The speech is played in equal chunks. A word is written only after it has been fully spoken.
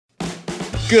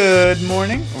Good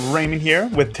morning, Raymond here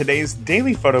with today's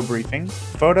daily photo briefing,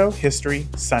 Photo History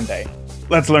Sunday.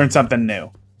 Let's learn something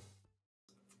new.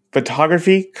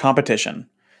 Photography competition.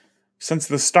 Since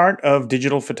the start of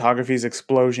digital photography's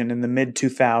explosion in the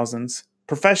mid-2000s,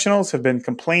 professionals have been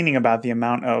complaining about the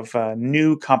amount of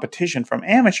new competition from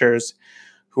amateurs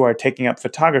who are taking up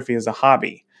photography as a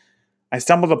hobby. I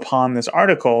stumbled upon this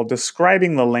article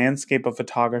describing the landscape of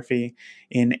photography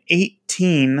in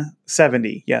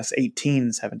 1870. Yes,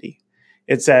 1870.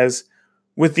 It says,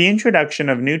 with the introduction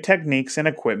of new techniques and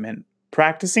equipment,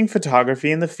 practicing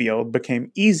photography in the field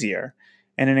became easier,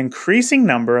 and an increasing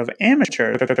number of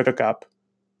amateurs took up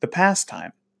the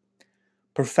pastime.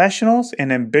 Professionals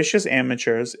and ambitious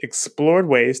amateurs explored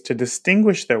ways to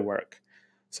distinguish their work,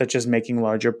 such as making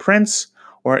larger prints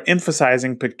or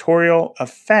emphasizing pictorial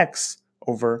effects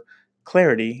over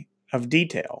clarity of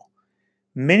detail.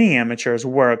 Many amateurs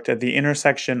worked at the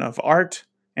intersection of art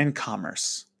and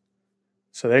commerce.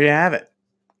 So there you have it.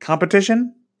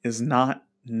 Competition is not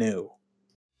new.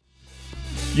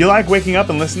 You like waking up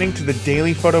and listening to the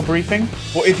daily photo briefing?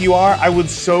 Well, if you are, I would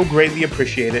so greatly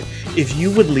appreciate it if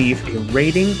you would leave a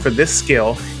rating for this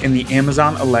skill in the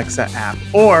Amazon Alexa app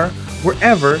or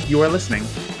wherever you are listening.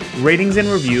 Ratings and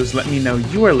reviews let me know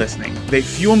you are listening. They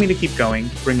fuel me to keep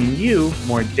going, bringing you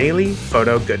more daily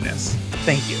photo goodness.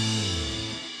 Thank you.